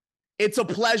It's a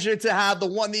pleasure to have the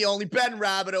one, the only Ben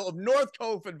Rabidoux of North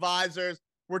Cove Advisors.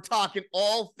 We're talking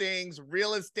all things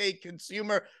real estate,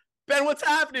 consumer. Ben, what's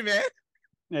happening, man?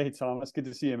 Hey, Thomas, good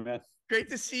to see you, man. Great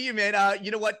to see you, man.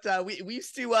 You know what? We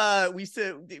used to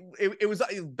it was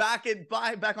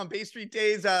back on Bay Street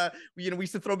days. We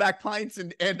used to throw back pints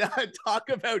and talk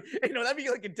about, that'd be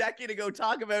like a decade ago.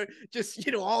 Talk about just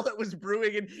all that was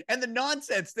brewing and the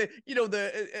nonsense that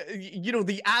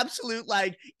the absolute,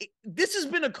 like, this has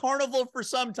been a carnival for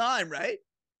some time, right?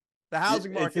 The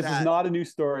housing market. This is not a new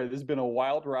story. This has been a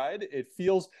wild ride. It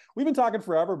feels, we've been talking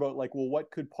forever about, like, well, what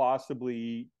could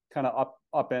possibly kind of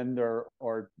upend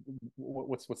or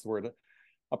what's the word?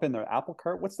 Upend the apple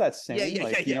cart? What's that saying?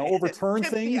 Overturn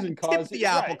things and cause the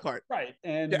apple cart. Right.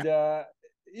 And it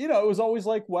was always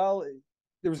like, well,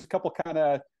 there was a couple kind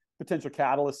of potential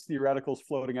catalyst theoreticals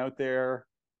floating out there.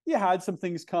 You had some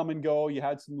things come and go. You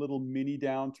had some little mini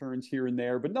downturns here and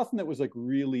there, but nothing that was like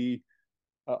really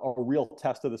a real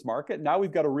test of this market. Now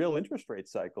we've got a real interest rate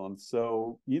cycle, and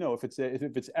so if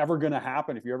it's ever going to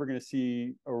happen, if you're ever going to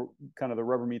see kind of the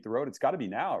rubber meet the road, it's got to be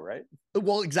now, right?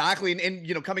 Well, exactly,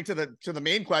 and coming to the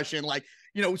main question, like,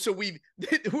 so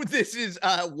this is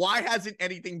why hasn't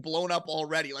anything blown up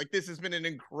already? Like, this has been an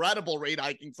incredible rate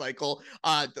hiking cycle,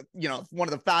 one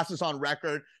of the fastest on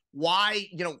record. Why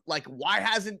why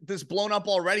hasn't this blown up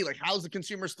already? Like, how's the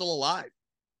consumer still alive?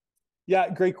 Yeah,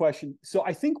 great question. So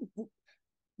I think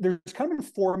there's kind of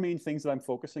four main things that I'm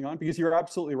focusing on, because you're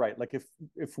absolutely right. Like,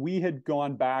 if we had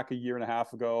gone back a year and a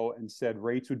half ago and said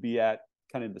rates would be at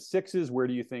kind of in the sixes, where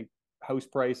do you think house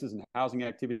prices and housing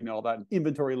activity and all that and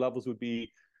inventory levels would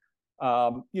be?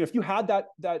 If you had that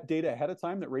data ahead of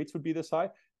time that rates would be this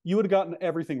high, you would have gotten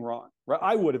everything wrong, right?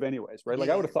 I would have anyways, right? Like,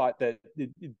 I would have thought that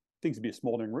things would be a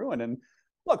smoldering ruin. And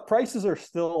look, prices are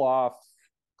still off,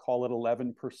 call it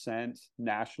 11%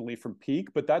 nationally from peak,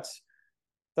 but that's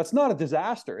not a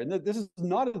disaster. And this is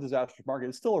not a disastrous market.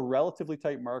 It's still a relatively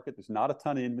tight market. There's not a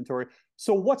ton of inventory.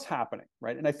 So what's happening,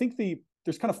 right? And I think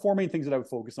there's kind of four main things that I would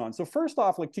focus on. So first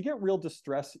off, like, to get real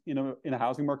distress in a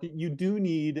housing market, you do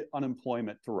need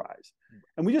unemployment to rise.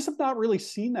 And we just have not really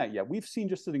seen that yet. We've seen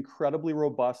just an incredibly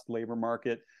robust labor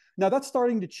market. Now that's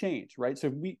starting to change, right?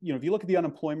 So if you look at the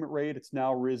unemployment rate, it's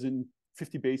now risen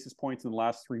 50 basis points in the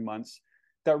last 3 months.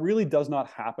 That really does not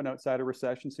happen outside a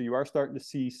recession. So you are starting to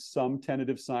see some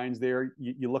tentative signs there.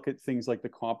 You look at things like the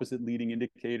composite leading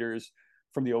indicators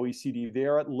from the OECD. They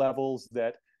are at levels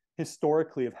that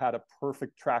historically have had a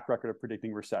perfect track record of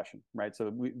predicting recession, right?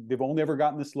 So they've only ever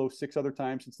gotten this low 6 other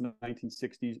times since the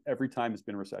 1960s. Every time it's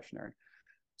been recessionary.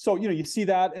 So, you see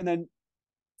that. And then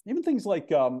even things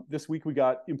like this week, we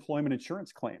got employment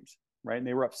insurance claims, right? And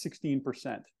they were up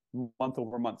 16%. Month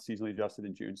over month, seasonally adjusted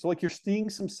in June. So, like, you're seeing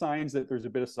some signs that there's a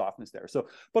bit of softness there. So,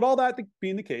 but all that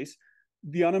being the case,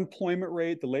 the unemployment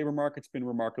rate, the labor market's been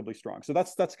remarkably strong. So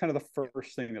that's kind of the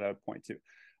first thing that I would point to.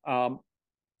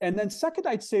 And then second,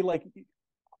 I'd say, like,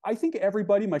 I think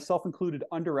everybody, myself included,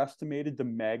 underestimated the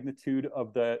magnitude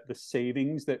of the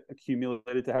savings that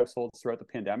accumulated to households throughout the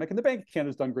pandemic. And the Bank of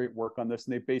Canada's done great work on this.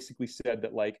 And they basically said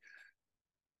that, like,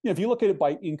 if you look at it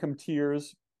by income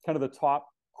tiers, kind of the top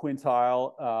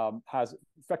quintile has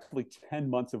effectively 10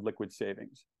 months of liquid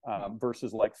savings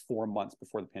versus like 4 months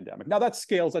before the pandemic. Now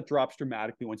that drops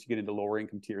dramatically once you get into lower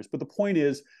income tiers. But the point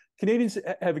is, Canadians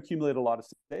have accumulated a lot of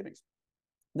savings.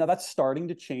 Now that's starting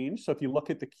to change. So if you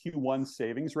look at the Q1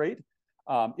 savings rate,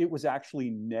 it was actually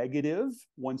negative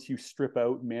once you strip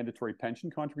out mandatory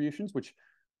pension contributions, which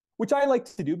I like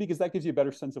to do because that gives you a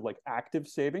better sense of, like, active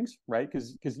savings, right?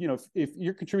 Because if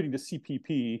you're contributing to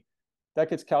CPP, that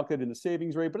gets calculated in the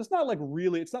savings rate, but it's not like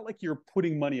you're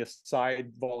putting money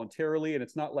aside voluntarily. And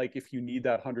it's not like if you need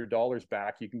that $100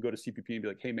 back, you can go to CPP and be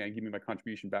like, hey man, give me my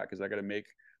contribution back because I got to make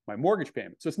my mortgage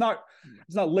payment. So it's not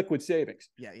liquid savings.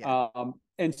 Yeah.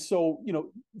 And so,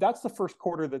 that's the first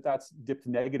quarter that's dipped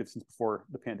negative since before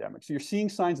the pandemic. So you're seeing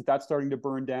signs that that's starting to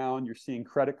burn down. You're seeing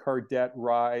credit card debt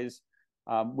rise,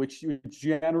 which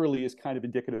generally is kind of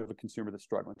indicative of a consumer that's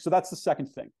struggling. So that's the second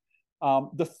thing.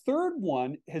 The third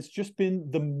one has just been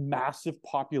the massive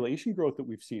population growth that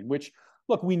we've seen, which,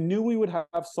 look, we knew we would have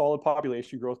solid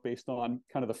population growth based on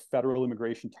kind of the federal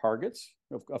immigration targets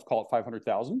of call it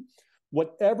 500,000.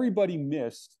 What everybody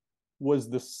missed was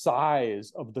the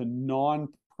size of the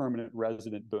non-permanent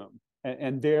resident boom.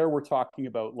 And there we're talking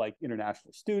about, like,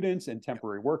 international students and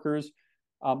temporary workers.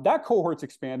 That cohort's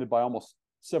expanded by almost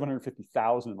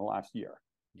 750,000 in the last year.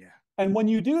 Yeah. And when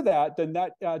you do that, then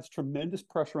that adds tremendous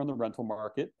pressure on the rental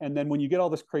market. And then when you get all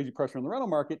this crazy pressure on the rental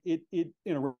market, it in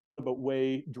a roundabout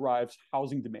way drives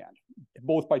housing demand,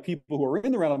 both by people who are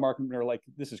in the rental market and are like,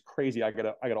 this is crazy, I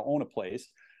gotta own a place.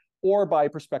 or by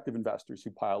prospective investors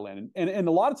who pile in. And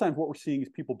a lot of times what we're seeing is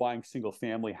people buying single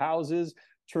family houses,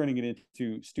 turning it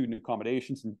into student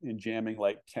accommodations and jamming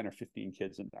like 10 or 15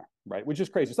 kids in there, right? Which is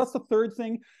crazy. So that's the third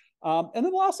thing. And then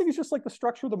the last thing is just like the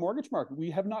structure of the mortgage market. We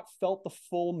have not felt the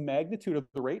full magnitude of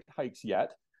the rate hikes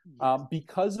yet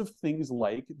because of things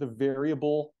like the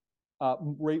variable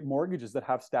rate mortgages that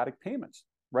have static payments,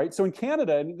 right? So in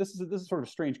Canada, and this is sort of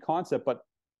a strange concept, but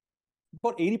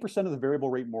about 80% of the variable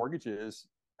rate mortgages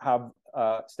have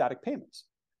static payments.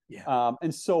 Yeah.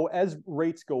 And so as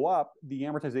rates go up, the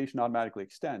amortization automatically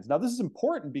extends. Now, this is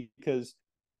important because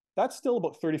that's still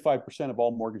about 35% of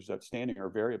all mortgages outstanding are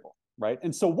variable, right?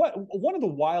 And so one of the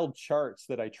wild charts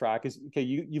that I track is, okay,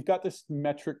 you've got this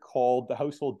metric called the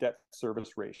household debt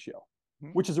service ratio,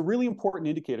 which is a really important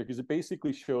indicator because it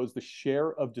basically shows the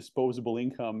share of disposable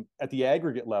income at the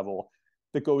aggregate level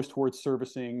that goes towards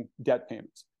servicing debt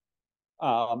payments.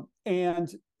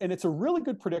 And it's a really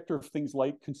good predictor of things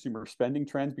like consumer spending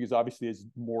trends, because obviously as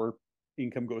more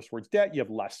income goes towards debt, you have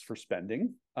less for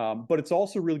spending. But it's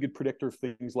also a really good predictor of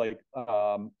things like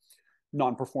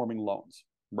non-performing loans,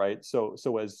 right? So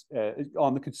as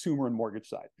on the consumer and mortgage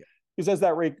side, because as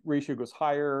that ratio goes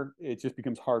higher, it just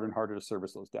becomes harder and harder to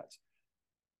service those debts.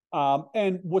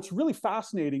 And what's really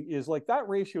fascinating is like that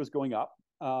ratio is going up,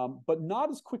 but not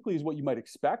as quickly as what you might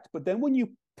expect. But then when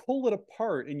you pull it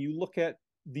apart and you look at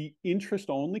the interest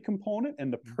only component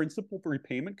and the principal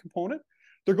repayment component,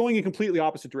 they're going in completely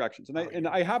opposite directions. And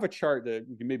I have a chart that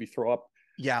you can maybe throw up.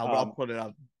 Yeah, I'll put it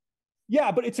up.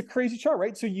 Yeah, but it's a crazy chart,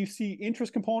 right? So you see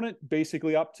interest component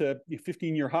basically up to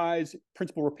 15-year highs,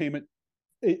 principal repayment,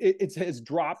 it has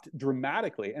dropped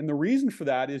dramatically. And the reason for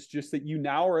that is just that you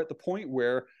now are at the point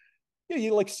where,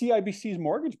 you like CIBC's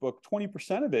mortgage book,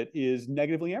 20% of it is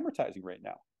negatively amortizing right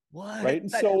now. What? Right. And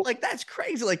so like that's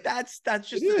crazy. Like that's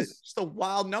just a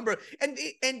wild number. And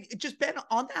just Ben,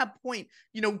 on that point,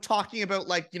 talking about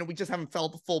like, we just haven't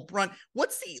felt the full brunt.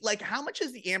 What's the like how much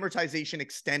is the amortization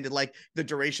extended, like the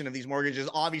duration of these mortgages?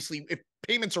 Obviously, if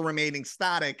payments are remaining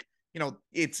static,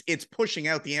 it's pushing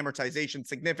out the amortization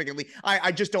significantly.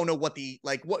 I just don't know what the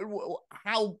like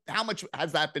how much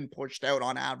has that been pushed out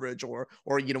on average, or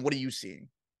what are you seeing?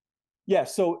 Yeah,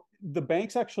 so the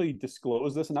banks actually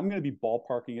disclose this, and I'm going to be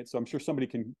ballparking it, so I'm sure somebody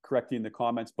can correct you in the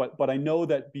comments. But I know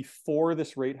that before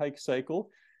this rate hike cycle,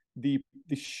 the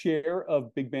share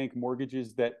of big bank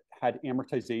mortgages that had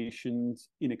amortizations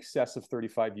in excess of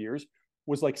 35 years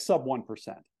was like sub 1%.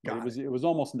 Right? It was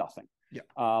almost nothing.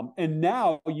 Yeah. And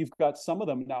now you've got some of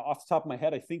them. Now, off the top of my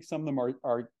head, I think some of them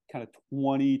are kind of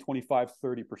 20, 25,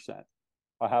 30%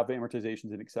 have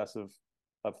amortizations in excess of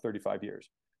 35 years.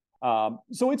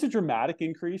 So it's a dramatic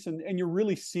increase, and you're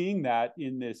really seeing that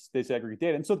in this aggregate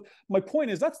data. And so my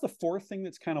point is that's the fourth thing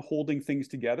that's kind of holding things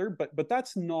together, but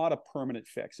that's not a permanent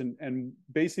fix. And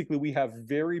basically we have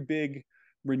very big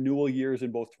renewal years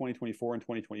in both 2024 and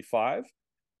 2025.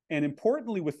 And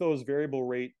importantly, with those variable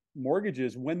rate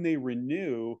mortgages, when they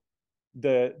renew,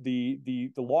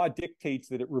 the law dictates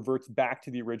that it reverts back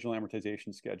to the original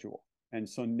amortization schedule. And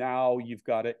so now you've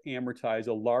got to amortize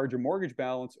a larger mortgage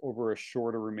balance over a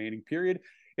shorter remaining period.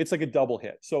 It's like a double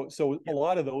hit. So a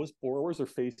lot of those borrowers are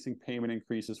facing payment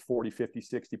increases 40, 50,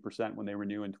 60% when they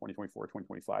renew in 2024,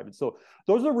 2025. And so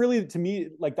those are really, to me,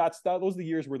 like those are the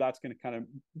years where that's going to kind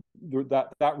of,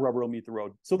 that rubber will meet the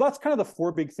road. So that's kind of the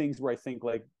four big things where I think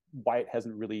like why it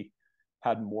hasn't really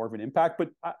had more of an impact. But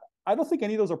I don't think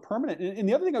any of those are permanent. And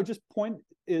the other thing I would just point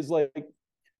is like,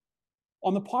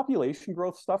 on the population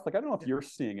growth stuff, like I don't know if you're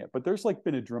seeing it, but there's like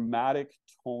been a dramatic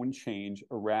tone change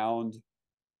around,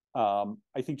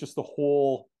 I think just the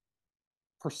whole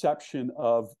perception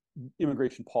of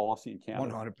immigration policy in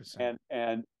Canada. 100%.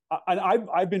 And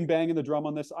I've been banging the drum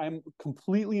on this. I'm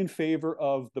completely in favor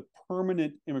of the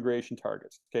permanent immigration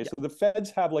targets. Okay, so the feds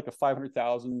have like a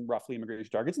 500,000 roughly immigration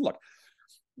targets, and look.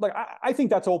 Like I think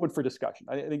that's open for discussion.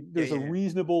 I think there's a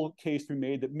reasonable case to be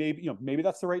made that maybe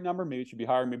that's the right number. Maybe it should be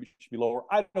higher. Maybe it should be lower.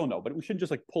 I don't know, but we shouldn't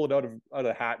just like pull it out of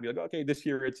the hat and be like, okay, this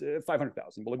year it's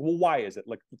 500,000. But like, well, why is it?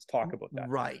 Like, let's talk about that.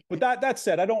 Right. But that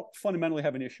said, I don't fundamentally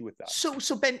have an issue with that.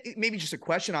 So Ben, maybe just a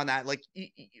question on that. Like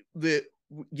the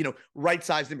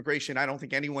right-sized immigration. I don't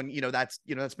think anyone that's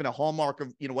been a hallmark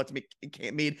of what's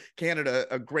made Canada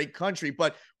a great country.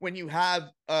 But when you have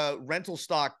rental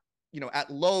stock at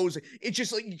lows, it's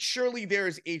just like surely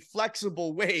there's a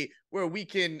flexible way where we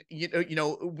can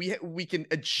we can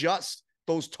adjust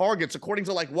those targets according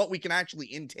to like what we can actually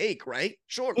intake, right?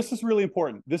 Sure. This is really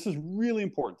important.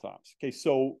 Thomas. Okay,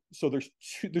 so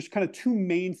there's kind of two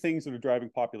main things that are driving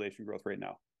population growth right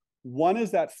now. One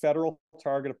is that federal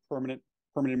target of permanent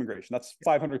immigration. That's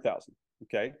 500,000.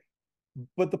 Okay.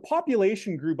 but the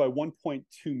population grew by 1.2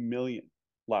 million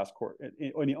last quarter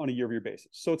on a year-over-year basis.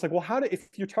 So it's like, well, if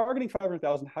you're targeting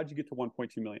 500,000, how'd you get to 1.2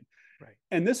 million? Right.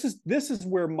 And this is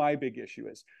where my big issue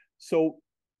is. So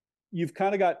you've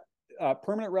kind of got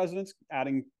permanent residents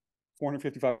adding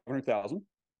 450, 500,000.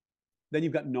 Then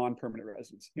you've got non-permanent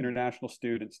residents, international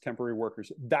students, temporary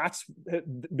workers. That's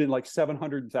been like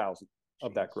 700,000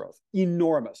 of that growth.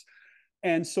 Enormous.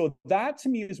 And so that to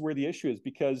me is where the issue is,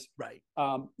 because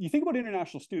you think about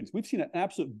international students. We've seen an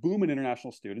absolute boom in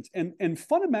international students. And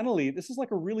fundamentally, this is like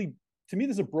to me,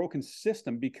 this is a broken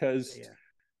system, because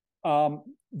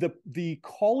the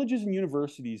colleges and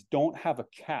universities don't have a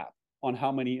cap on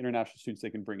how many international students they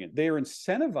can bring in. They are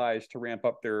incentivized to ramp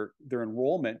up their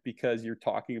enrollment, because you're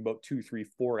talking about 2, 3,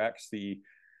 4x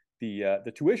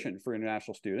the tuition for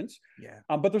international students.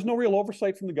 But there's no real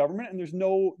oversight from the government, and there's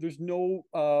no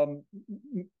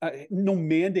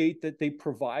mandate that they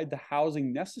provide the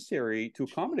housing necessary to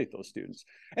accommodate those students.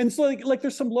 And so like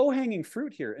there's some low-hanging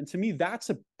fruit here, and to me that's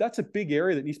a big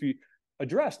area that needs to be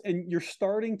addressed. And you're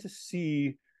starting to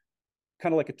see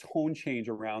kind of like a tone change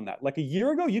around that. Like a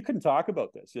year ago, you couldn't talk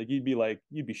about this. Like you'd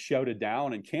be shouted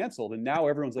down and canceled. And now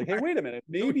everyone's like, hey, wait a minute,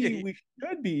 maybe we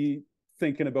should be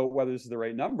thinking about whether this is the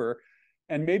right number,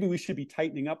 and maybe we should be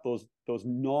tightening up those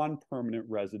non-permanent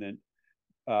resident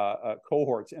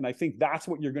cohorts. And I think that's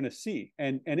what you're going to see.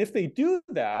 And if they do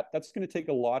that, that's going to take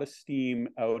a lot of steam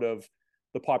out of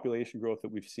the population growth that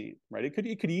we've seen, right? It could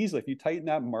easily, if you tighten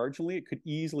that marginally, it could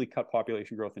easily cut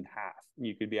population growth in half. And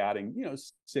you could be adding,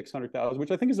 600,000,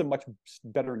 which I think is a much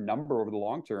better number over the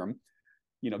long term.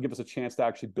 Give us a chance to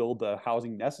actually build the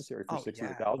housing necessary for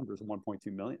 600,000 versus 1.2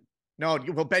 million. No,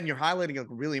 well, Ben, you're highlighting a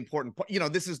really important point.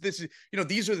 This is, these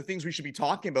are the things we should be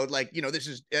talking about. Like, this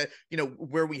is,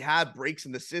 where we have breaks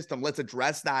in the system. Let's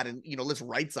address that, and, let's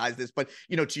right size this. But,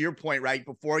 to your point, right,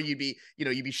 before you'd be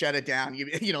shut it down. You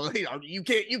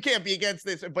can't be against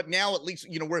this. But now at least,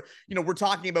 we're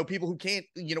talking about people who can't,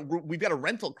 we've got a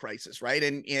rental crisis, right?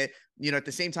 And, at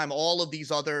the same time, all of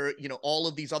these other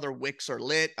wicks are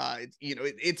lit.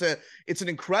 It's an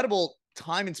incredible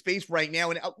time and space right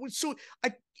now. And so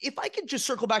if I could just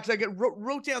circle back, because I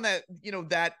wrote down that,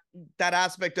 that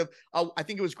aspect of, I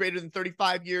think it was greater than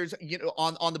 35 years,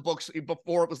 on the books.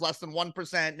 Before it was less than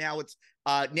 1%. Now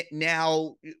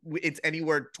it's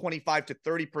anywhere 25 to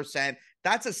 30%.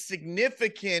 That's a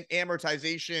significant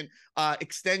amortization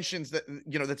extensions that,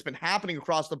 that's been happening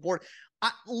across the board.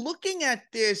 Looking at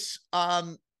this,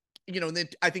 then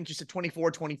I think you said 24,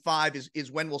 25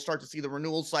 is when we'll start to see the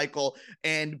renewal cycle.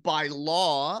 And by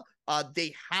law,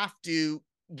 they have to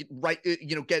bring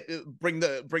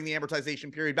the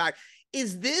amortization period back.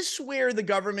 Is this where the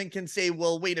government can say,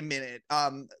 well, wait a minute,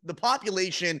 the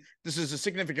population, this is a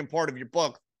significant part of your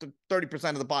book, 30%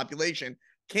 of the population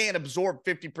can't absorb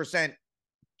 50%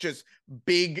 just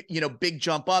big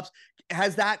jump ups.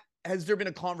 Has there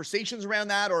been conversations around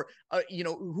that, or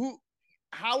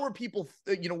how are people,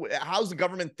 how's the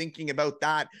government thinking about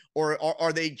that? Or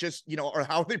are they just, or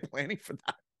how are they planning for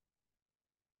that?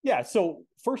 Yeah. So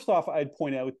first off, I'd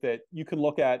point out that you can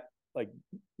look at like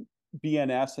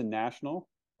BNS and National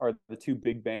are the two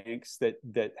big banks that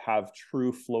have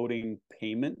true floating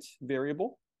payment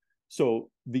variable. So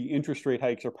the interest rate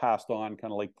hikes are passed on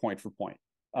kind of like point for point.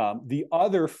 The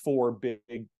other four of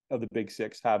the big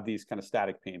six have these kind of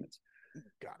static payments.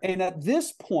 Got it. And at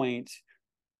this point,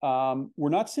 we're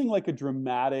not seeing like a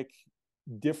dramatic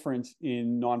difference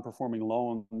in non-performing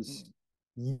loans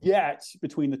yet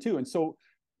between the two. And so,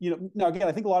 now again,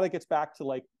 I think a lot of it gets back to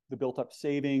like the built up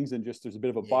savings and just there's a bit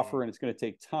of a buffer and it's going to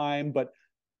take time, but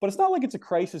it's not like it's a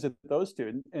crisis at those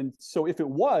two. And so if it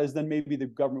was, then maybe the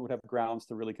government would have grounds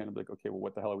to really kind of be like, okay, well,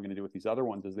 what the hell are we going to do with these other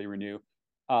ones as they renew?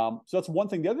 So that's one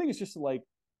thing. The other thing is just like,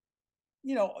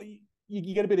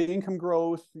 you get a bit of income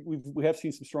growth. We have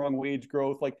seen some strong wage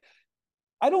growth. Like,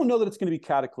 I don't know that it's going to be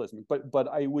cataclysmic, but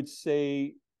I would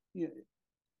say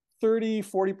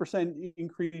 30-40%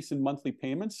 increase in monthly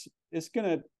payments is going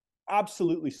to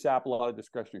absolutely sap a lot of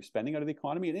discretionary spending out of the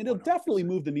economy, and it'll 100%. Definitely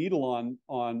move the needle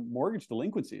on mortgage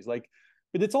delinquencies. Like,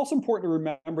 but it's also important to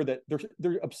remember that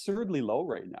they're absurdly low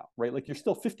right now, right? Like you're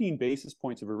still 15 basis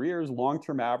points of arrears.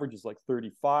 Long-term average is like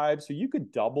 35. So you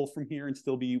could double from here and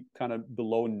still be kind of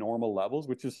below normal levels,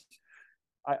 which is,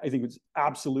 I think it's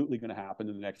absolutely going to happen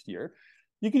in the next year.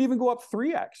 You could even go up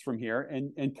 3x from here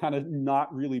and kind of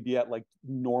not really be at like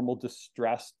normal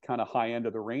distressed kind of high end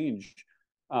of the range.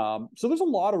 So there's a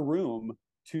lot of room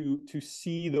to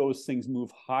see those things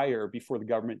move higher before the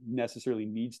government necessarily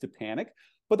needs to panic.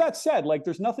 But that said, like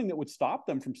there's nothing that would stop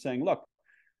them from saying, look,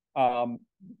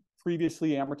 previously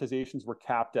amortizations were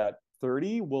capped at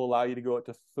 30, we'll allow you to go up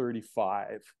to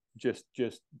 35 just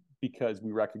because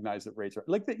we recognize that rates are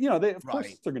like that. You know, they of course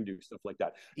Right. they're going to do stuff like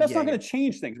that. That's not Yeah. going to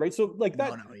change things, right? So like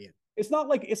that. No, yeah. It's not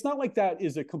like that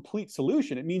is a complete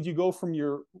solution. It means you go from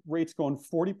your rates going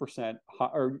 40%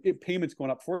 or payments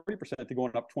going up 40% to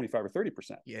going up 25 or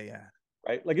 30%. Yeah.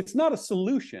 Right? Like it's not a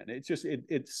solution. It's just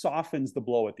it softens the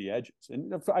blow at the edges.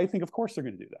 And I think of course they're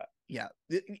going to do that. Yeah.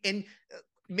 And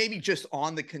maybe just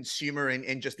on the consumer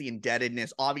and just the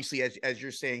indebtedness, obviously, as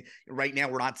you're saying right now,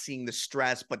 we're not seeing the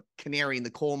stress, but canary in the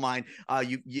coal mine,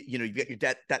 you know, you get your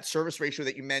debt service ratio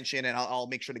that you mentioned, and I'll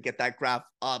make sure to get that graph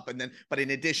up. And then, but in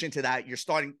addition to that, you're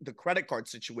starting the credit card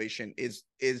situation is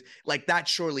like that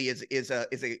surely is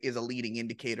a leading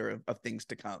indicator of things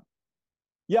to come.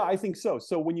 Yeah, I think so.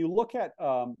 So when you look at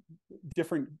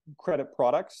different credit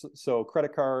products, so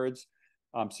credit cards,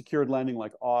 secured lending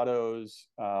like autos,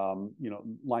 you know,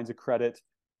 lines of credit,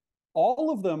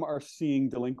 all of them are seeing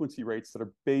delinquency rates that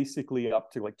are basically up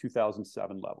to like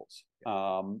 2007 levels,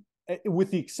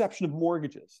 with the exception of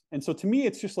mortgages. And so to me,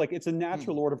 it's just like it's a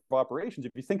natural order of operations.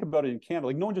 If you think about it in Canada,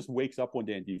 like no one just wakes up one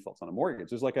day and defaults on a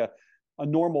mortgage. There's like a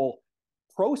normal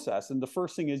process, and the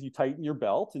first thing is you tighten your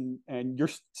belt, and you're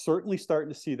certainly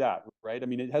starting to see that, right? I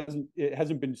mean, it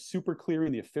hasn't been super clear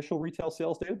in the official retail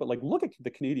sales data, but like look at the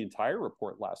Canadian Tire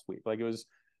report last week. Like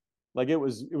it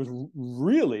was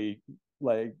really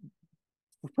like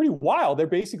pretty wild. They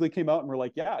basically came out and were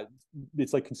like, yeah,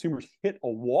 it's like consumers hit a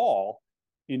wall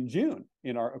in June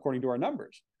according to our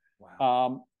numbers.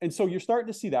 Wow. And so you're starting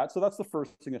to see that. So that's the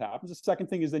first thing that happens. The second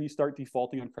thing is then you start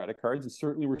defaulting on credit cards, and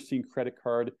certainly we're seeing credit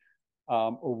card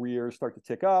arrears start to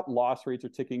tick up, loss rates are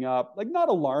ticking up, like not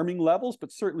alarming levels, but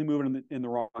certainly moving in the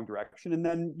wrong direction. And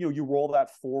then, you know, you roll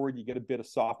that forward, you get a bit of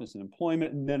softness in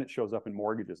employment, and then it shows up in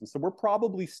mortgages. And so we're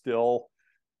probably still,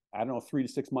 I don't know, 3 to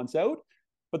 6 months out.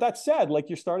 But that said, like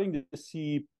you're starting to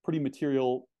see pretty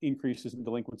material increases in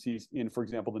delinquencies in, for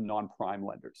example, the non-prime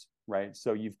lenders, right?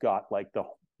 So you've got like the,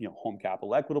 you know, Home Capital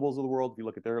Equitables of the world. If you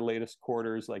look at their latest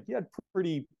quarters, like you had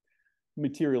pretty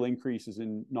material increases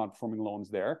in non-performing loans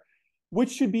there, which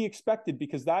should be expected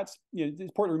because that's, you know, it's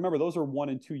important to remember those are 1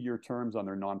 and 2 year terms on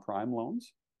their non-prime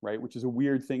loans, right? Which is a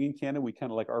weird thing in Canada. We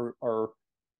kind of like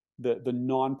the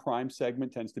non-prime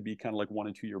segment tends to be kind of like 1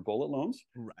 and 2 year bullet loans.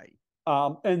 Right.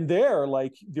 And there,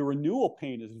 like the renewal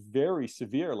pain is very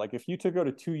severe. Like if you took out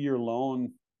a 2 year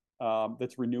loan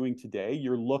that's renewing today,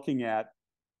 you're looking at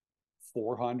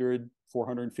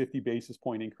 450 basis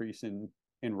point increase in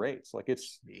rates. Like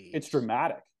it's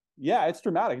dramatic. Yeah, it's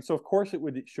dramatic. So of course it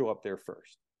would show up there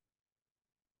first.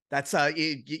 That's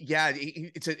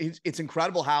it's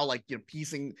incredible how, like, you know,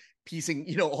 piecing,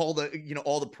 you know, all the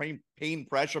pain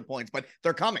pressure points, but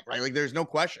they're coming, right? Like there's no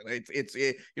question. You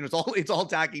know, it's all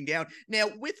tacking down. Now,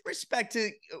 with respect to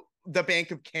the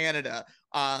Bank of Canada,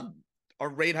 our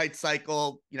rate hike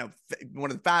cycle, you know,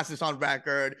 one of the fastest on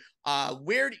record.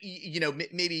 Where do you know,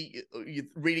 maybe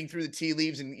reading through the tea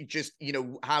leaves and just, you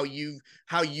know, how you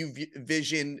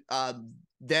vision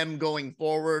them going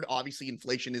forward. Obviously,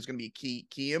 inflation is going to be a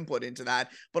key input into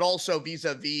that, but also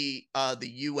vis-a-vis the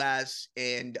U.S.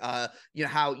 and you know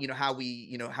how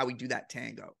we do that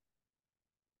tango.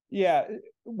 Yeah,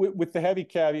 with the heavy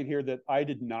caveat here that I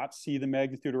did not see the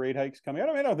magnitude of rate hikes coming.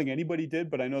 I don't think anybody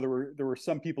did, but I know there were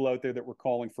some people out there that were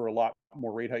calling for a lot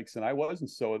more rate hikes than I was, and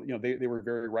so, you know, they were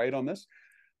very right on this.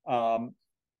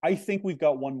 I think we've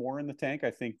got one more in the tank. I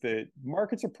think that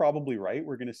markets are probably right.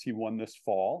 We're going to see one this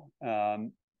fall,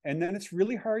 and then it's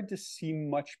really hard to see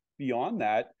much beyond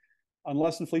that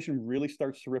unless inflation really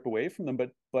starts to rip away from them.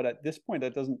 But at this point,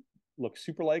 that doesn't look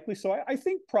super likely. So I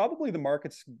think probably the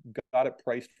market's got it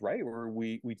priced right, where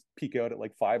we peak out at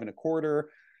like 5.25.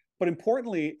 But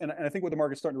importantly, and I think what the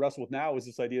market's starting to wrestle with now is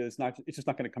this idea that it's just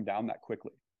not going to come down that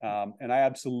quickly. And I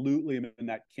absolutely am in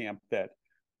that camp that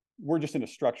we're just in a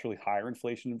structurally higher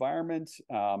inflation environment.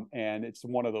 And it's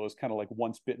one of those kind of like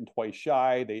once bitten, twice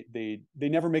shy. They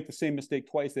never make the same mistake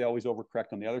twice. They always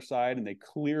overcorrect on the other side. And they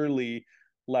clearly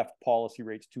left policy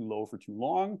rates too low for too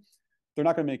long. They're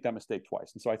not going to make that mistake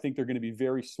twice. And so I think they're going to be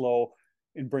very slow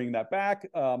in bringing that back,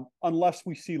 unless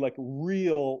we see like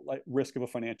real risk of a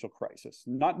financial crisis,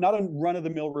 not a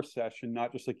run-of-the-mill recession,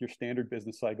 not just like your standard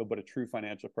business cycle, but a true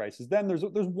financial crisis. Then there's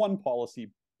one policy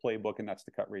playbook, and that's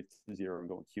to cut rates to zero and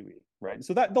go in QE, right? And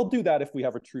so that they'll do that if we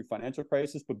have a true financial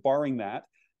crisis. But barring that,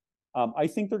 I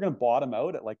think they're going to bottom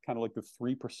out at like kind of like the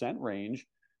 3% range,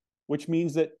 which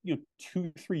means that, you know,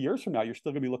 2-3 years from now, you're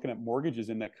still going to be looking at mortgages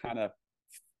in that kind of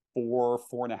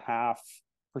 4.5%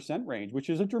 range, which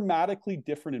is a dramatically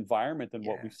different environment than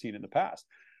what we've seen in the past.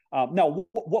 Now,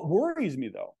 what worries me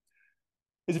though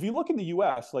is if you look in the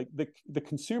US, like the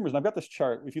consumers, and I've got this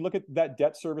chart, if you look at that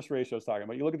debt service ratio I was talking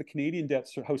about, you look at the Canadian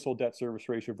household debt service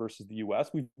ratio versus the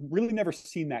US, we've really never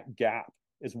seen that gap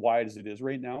as wide as it is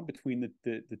right now between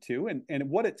the two. And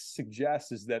what it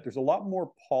suggests is that there's a lot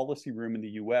more policy room in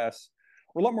the US,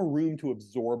 or a lot more room to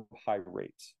absorb high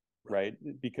rates, right?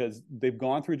 Because they've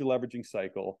gone through a deleveraging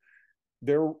cycle.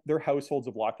 Their households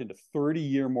have locked into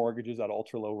 30-year mortgages at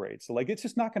ultra low rates. So like, it's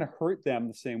just not going to hurt them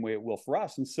the same way it will for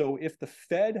us. And so if the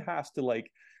Fed has to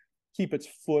like keep its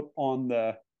foot on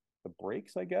the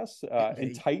brakes, I guess,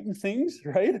 and tighten things,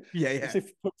 right? Yeah. I say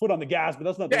foot on the gas, but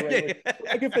that's not the right way.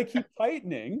 Like if they keep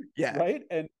tightening, right?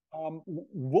 And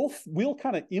we'll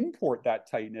kind of import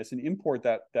that tightness and import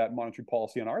that monetary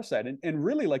policy on our side. And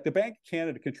really, like, the Bank of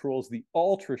Canada controls the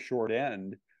ultra short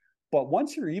end. But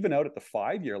once you're even out at the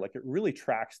 5-year, like, it really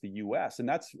tracks the US. And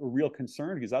that's a real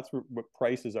concern, because that's what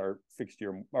prices our fixed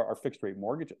rate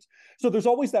mortgages. So there's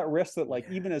always that risk that, like,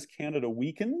 even as Canada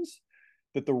weakens,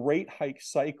 that the rate hike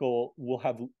cycle will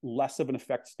have less of an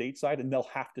effect stateside, and they'll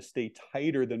have to stay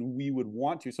tighter than we would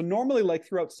want to. So normally, like,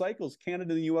 throughout cycles,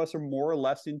 Canada and the US are more or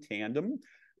less in tandem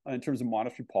in terms of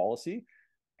monetary policy.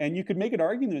 And you could make an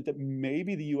argument that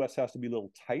maybe the US has to be a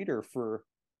little tighter for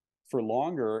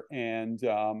longer, and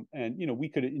we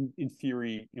could in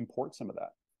theory import some of that.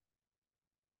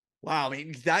 Wow, I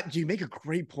mean, that you make a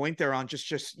great point there on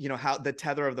just how the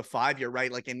tether of the 5-year,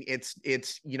 right? Like, and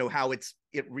it's how it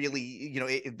really,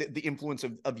 the influence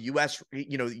of US,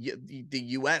 the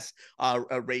US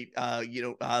rate,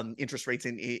 interest rates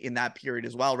in that period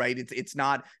as well, right? It's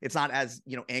not as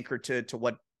anchored to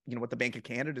what what the Bank of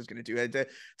Canada is going to do.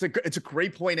 It's a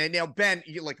great point. And now, Ben,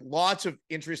 like, lots of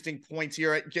interesting points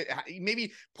here.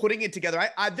 Maybe putting it together.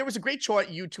 There was a great chart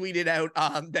you tweeted out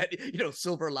that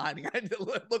silver lining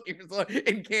looking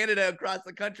in Canada across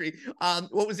the country.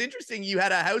 What was interesting, you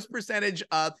had a house percentage.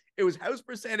 It was house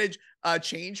percentage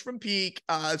change from peak.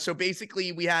 So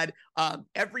basically, we had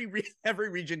every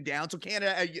region down. So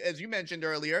Canada, as you mentioned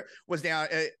earlier, was down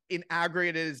in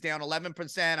aggregate. It is down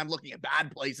 11%. I'm looking at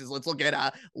bad places. Let's look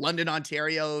at London,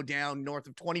 Ontario, down north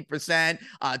of 20%.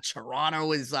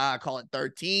 Toronto is call it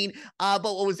 13. But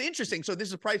what was interesting, so this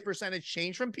is price percentage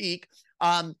change from peak.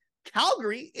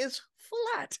 Calgary is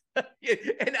flat.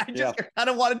 And I just kind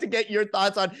of wanted to get your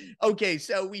thoughts on, okay,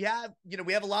 so we have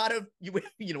a lot of we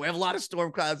have a lot of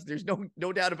storm clouds. There's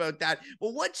no doubt about that.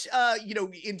 But what's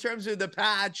in terms of the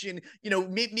patch, and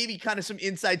maybe kind of some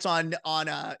insights on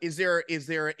is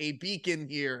there a beacon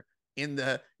here in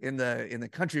the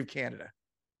country of Canada?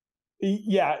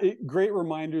 Yeah, great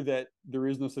reminder that there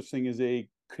is no such thing as a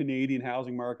Canadian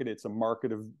housing market. It's a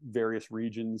market of various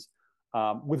regions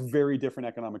with very different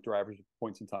economic drivers at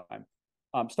points in time.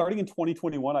 Starting in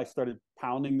 2021, I started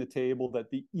pounding the table that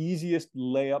the easiest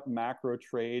layup macro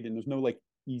trade, and there's no like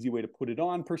easy way to put it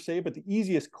on per se, but the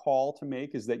easiest call to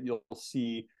make is that you'll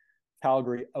see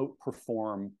Calgary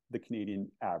outperform the Canadian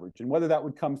average. And whether that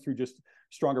would come through just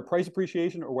stronger price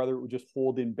appreciation, or whether it would just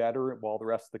hold in better while the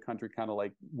rest of the country kind of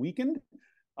like weakened,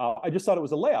 I just thought it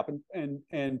was a layup.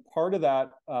 And part of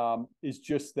that is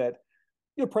just that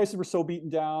prices were so beaten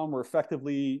down. We're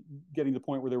effectively getting to the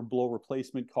point where they were below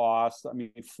replacement costs. I mean,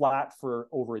 flat for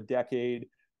over a decade,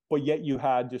 but yet you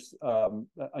had just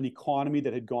an economy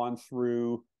that had gone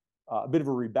through a bit of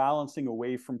a rebalancing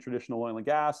away from traditional oil and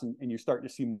gas, and you're starting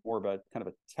to see more of a kind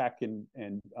of a tech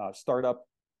and startup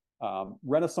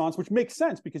renaissance, which makes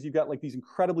sense because you've got like these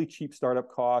incredibly cheap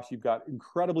startup costs. You've got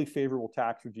incredibly favorable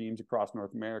tax regimes across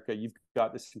North America. You've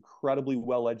got this incredibly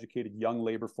well-educated young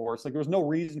labor force. Like, there was no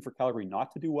reason for Calgary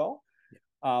not to do well.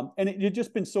 And it had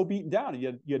just been so beaten down.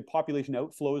 You had population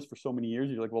outflows for so many years.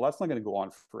 You're like, well, that's not going to go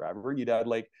on forever. And you'd had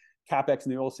like capex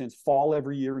in the oil sands fall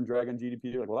every year and drag on GDP.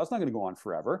 You're like, well, that's not going to go on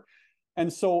forever.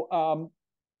 And so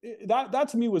that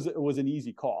to me was an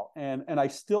easy call, and I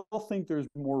still think there's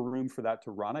more room for that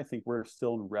to run. I think we're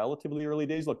still in relatively early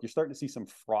days. Look, you're starting to see some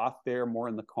froth there, more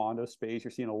in the condo space. You're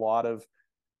seeing a lot of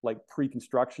like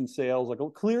pre-construction sales. Like,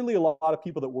 clearly, a lot of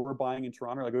people that were buying in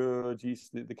Toronto are like, oh, geez,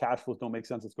 the cash flows don't make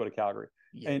sense. Let's go to Calgary,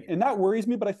 and that worries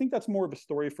me. But I think that's more of a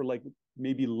story for like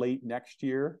maybe late next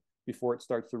year before it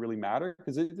starts to really matter,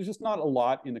 because there's just not a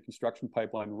lot in the construction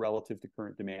pipeline relative to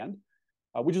current demand.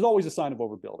 Which is always a sign of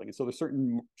overbuilding. And so there's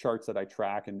certain charts that I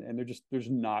track, and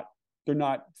they're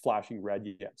not flashing red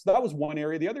yet. So that was one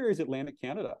area. The other area is Atlantic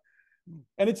Canada.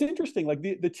 And it's interesting, like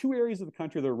the two areas of the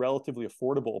country that are relatively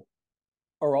affordable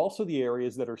are also the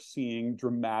areas that are seeing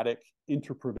dramatic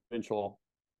interprovincial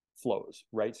flows,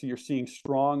 right? So you're seeing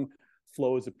strong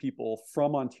flows of people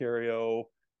from Ontario,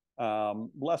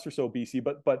 less or so BC,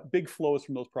 but big flows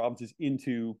from those provinces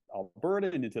into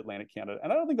Alberta and into Atlantic Canada.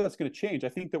 And I don't think that's going to change. I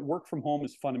think that work from home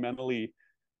is fundamentally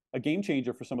a game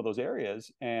changer for some of those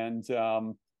areas. And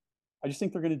I just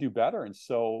think they're going to do better. And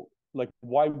so, like,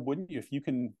 why wouldn't you, if you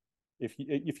can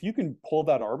pull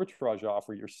that arbitrage off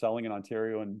where you're selling in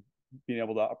Ontario and being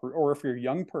able to, or if you're a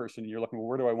young person and you're looking, well,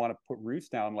 where do I want to put roots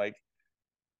down? Like,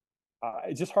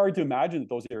 it's just hard to imagine that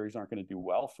those areas aren't going to do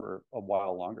well for a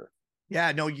while longer.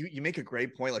 Yeah, no, you make a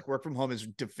great point. Like work from home has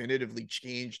definitively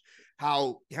changed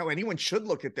how anyone should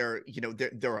look at their, you know,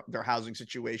 their housing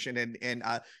situation. And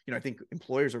you know, I think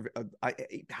employers are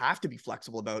have to be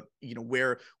flexible about, you know,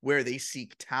 where they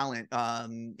seek talent.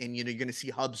 And you know, you're going to see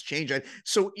hubs change.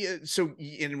 So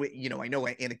in, you know, I know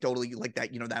anecdotally like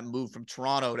that, you know, that move from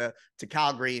Toronto to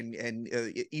Calgary and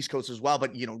East Coast as well.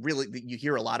 But you know, really you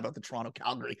hear a lot about the Toronto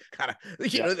Calgary kind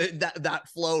of, you know, that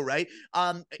flow, right?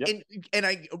 And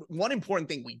one important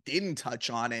thing we didn't touch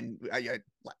on, and I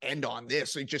end on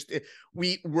this,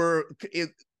 we're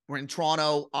in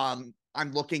Toronto.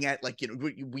 I'm looking at, like, you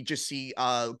know, we just see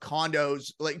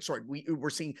condos, like, sorry, we're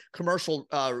seeing commercial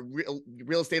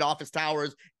real estate office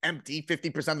towers empty,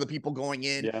 50% of the people going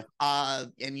in.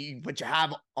 But you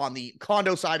have on the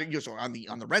condo side, on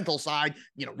the rental side,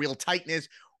 you know, real tightness.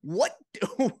 What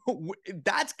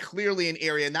that's clearly an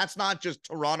area, and that's not just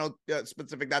Toronto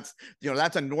specific. That's, you know,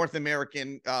 that's a North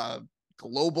American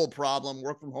global problem.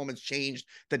 Work from home has changed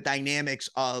the dynamics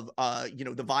of you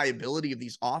know, the viability of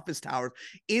these office towers.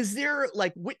 Is there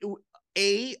like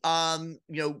you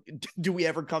know, do we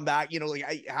ever come back? You know,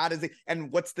 like how does it, and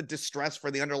what's the distress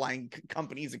for the underlying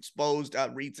companies exposed,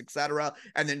 REITs, etc.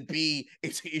 And then B,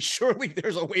 is surely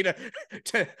there's a way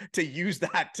to use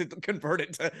that to convert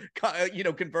it to, you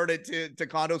know, convert it to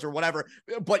condos or whatever.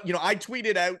 But you know, I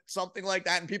tweeted out something like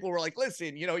that, and people were like,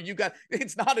 "Listen, you know,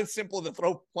 it's not as simple to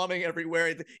throw plumbing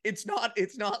everywhere. It's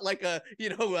not like a,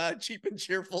 you know, cheap and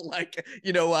cheerful, like,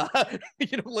 you know,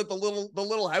 you know, like the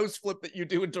little house flip that you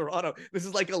do in Toronto. This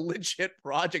is like a legit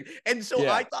project." And so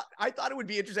I thought it would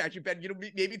be interesting, actually, Ben, you know,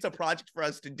 maybe it's a project for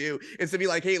us to do, is to be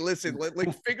like, hey, listen,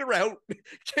 like figure out,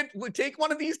 take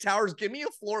one of these towers, give me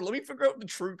a floor, let me figure out the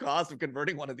true cost of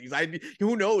converting one of these.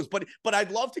 Who knows? But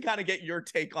I'd love to kind of get your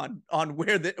take on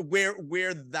where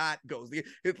that goes.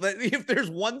 If there's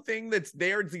one thing that's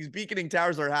there, it's these beaconing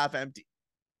towers that are half empty.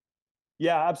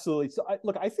 Yeah, absolutely. So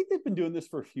look, I think they've been doing this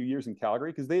for a few years in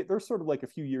Calgary, because they're sort of like a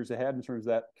few years ahead in terms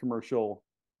of that commercial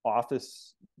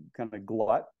office kind of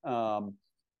glut,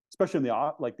 especially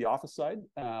on the office side.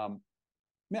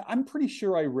 Man, I'm pretty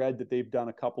sure I read that they've done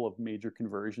a couple of major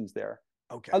conversions there.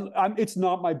 Okay. It's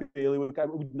not my bailiwick. I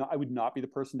would not be the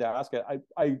person to ask.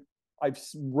 I've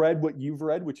read what you've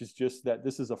read, which is just that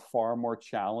this is a far more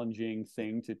challenging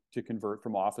thing to convert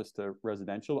from office to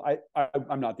residential.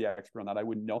 I'm not the expert on that. I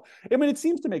wouldn't know. I mean, it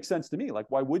seems to make sense to me. Like,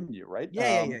 why wouldn't you, right?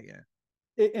 Yeah.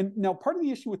 And now part of the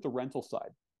issue with the rental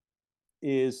side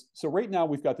is, so right now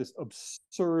we've got this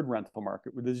absurd rental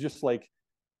market where there's just like,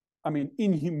 I mean,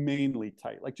 inhumanely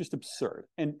tight, like just absurd.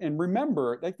 And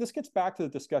remember, like, this gets back to the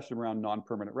discussion around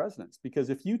non-permanent residents,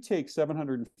 because if you take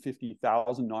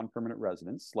 750,000 non-permanent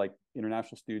residents, like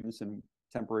international students and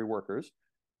temporary workers,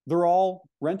 they're all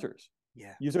renters.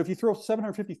 Yeah. So if you throw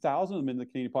 750,000 of them in the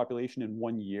Canadian population in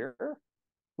 1 year,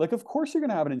 like, of course you're going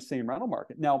to have an insane rental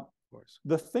market. Now,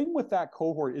 the thing with that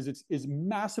cohort is it's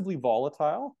massively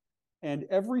volatile. And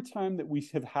every time that we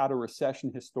have had a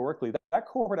recession historically, that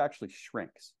cohort actually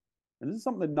shrinks. And this is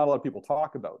something that not a lot of people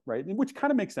talk about, right? And which kind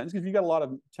of makes sense, because you got a lot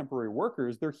of temporary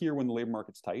workers, they're here when the labor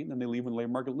market's tight, and then they leave when the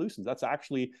labor market loosens. That's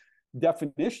actually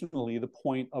definitionally the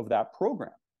point of that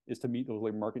program, is to meet those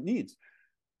labor market needs.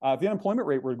 If the unemployment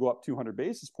rate were to go up 200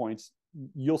 basis points,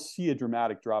 you'll see a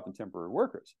dramatic drop in temporary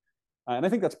workers. And I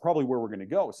think that's probably where we're going to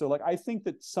go. So, like, I think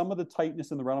that some of the tightness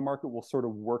in the rental market will sort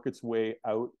of work its way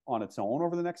out on its own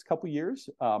over the next couple of years.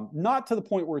 Not to the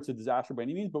point where it's a disaster by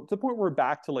any means, but to the point where we're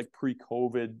back to like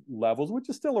pre-COVID levels, which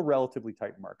is still a relatively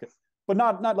tight market, but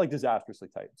not like disastrously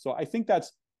tight. So I think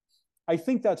that's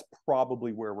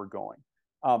probably where we're going.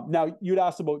 Now, you'd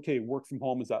asked about, okay, work from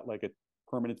home, is that like a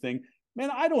permanent thing? Man,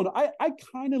 I don't know. I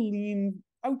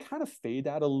would kind of fade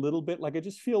that a little bit. Like, I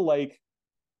just feel like,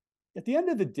 at the end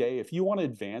of the day, if you want to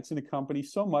advance in a company,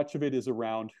 so much of it is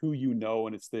around who you know,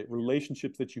 and it's the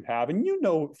relationships that you have. And you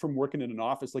know, from working in an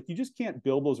office, like, you just can't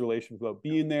build those relationships without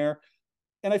being there.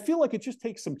 And I feel like it just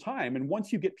takes some time. And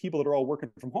once you get people that are all working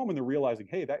from home and they're realizing,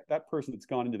 hey, that person that's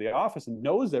gone into the office and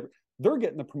knows that they're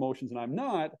getting the promotions and I'm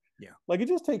not, like, it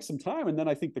just takes some time. And then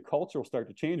I think the culture will start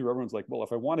to change, where everyone's like, well,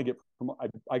 if I want to get promoted,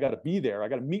 I got to be there. I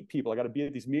got to meet people. I got to be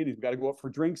at these meetings. We got to go out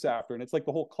for drinks after. And it's like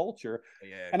the whole culture.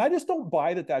 And I just don't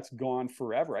buy that that's gone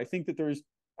forever. I think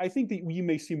that we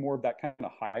may see more of that kind of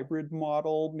hybrid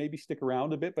model maybe stick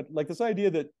around a bit. But like, this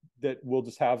idea that we'll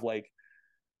just have like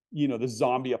you know, the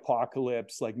zombie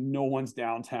apocalypse, like no one's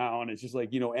downtown. It's just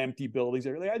like, you know, empty buildings.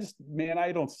 Like,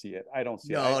 I don't see it. I don't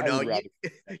see it. I No, would rather.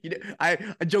 you know, I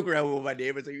joke around with my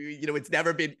neighbors. Like, you know, it's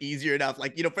never been easier enough.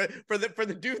 Like, you know, for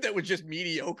the dude that was just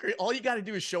mediocre, all you got to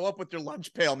do is show up with your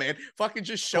lunch pail, man. Fucking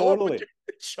just Totally.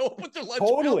 show up with your lunch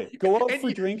Totally. pail, Go out and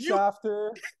for drinks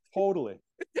after. Totally.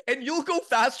 and you'll go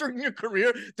faster in your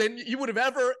career than you would have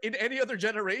ever in any other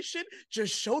generation.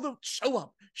 Just show up to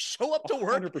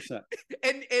work. 100%.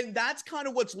 And that's kind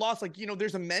of what's lost. Like, you know,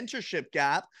 there's a mentorship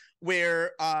gap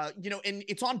where, you know, and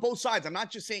it's on both sides. I'm not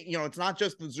just saying, you know, it's not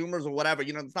just the Zoomers or whatever,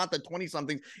 you know, it's not the 20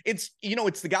 somethings. It's, you know,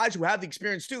 it's the guys who have the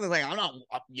experience too. They're like, I'm not,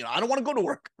 you know, I don't want to go to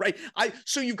work. Right.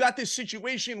 So you've got this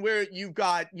situation where you've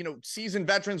got, you know, seasoned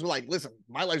veterans who are like, listen,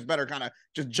 my life's better kind of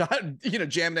just, you know,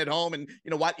 jamming at home and,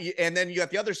 you know what, and then you got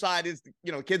the other side is,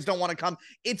 you know, kids don't want to come.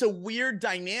 It's a weird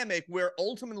dynamic where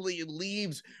ultimately it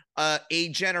leaves a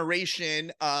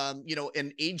generation, you know,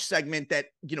 an age segment that,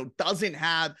 you know, doesn't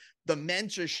have the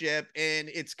mentorship, and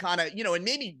it's kind of, you know, and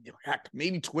maybe, heck,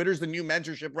 maybe Twitter's the new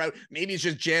mentorship route. Maybe it's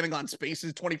just jamming on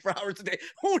Spaces 24 hours a day.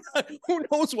 Who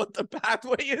knows what the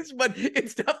pathway is, but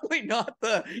it's definitely not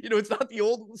the, you know, it's not the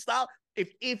old style.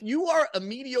 If you are a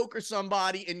mediocre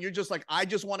somebody and you're just like, I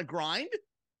just want to grind,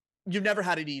 you've never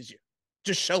had it easier.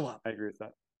 Just show up. I agree with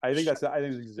that. I think that's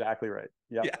exactly right.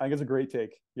 Yeah. I think it's a great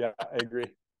take. Yeah, I agree.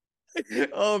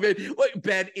 Oh man, well,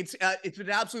 Ben, it's been an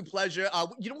absolute pleasure.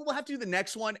 You know what, we'll have to do the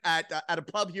next one at a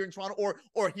pub here in Toronto,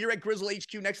 or here at Grizzle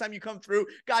HQ next time you come through,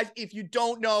 guys. If you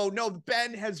don't know,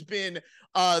 Ben has been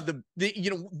the you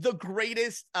know, the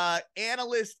greatest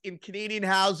analyst in Canadian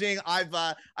housing. I've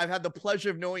had the pleasure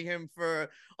of knowing him for,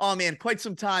 oh man, quite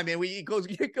some time, man. It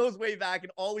goes way back,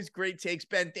 and always great takes.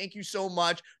 Ben, thank you so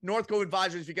much. North Cove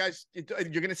Advisors, you guys,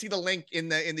 you're gonna see the link in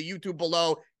the YouTube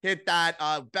below. Hit that.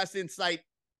 Best insight,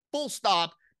 full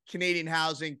stop, Canadian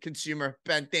housing consumer.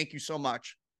 Ben, thank you so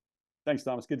much. Thanks,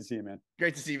 Thomas. Good to see you, man.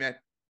 Great to see you, man.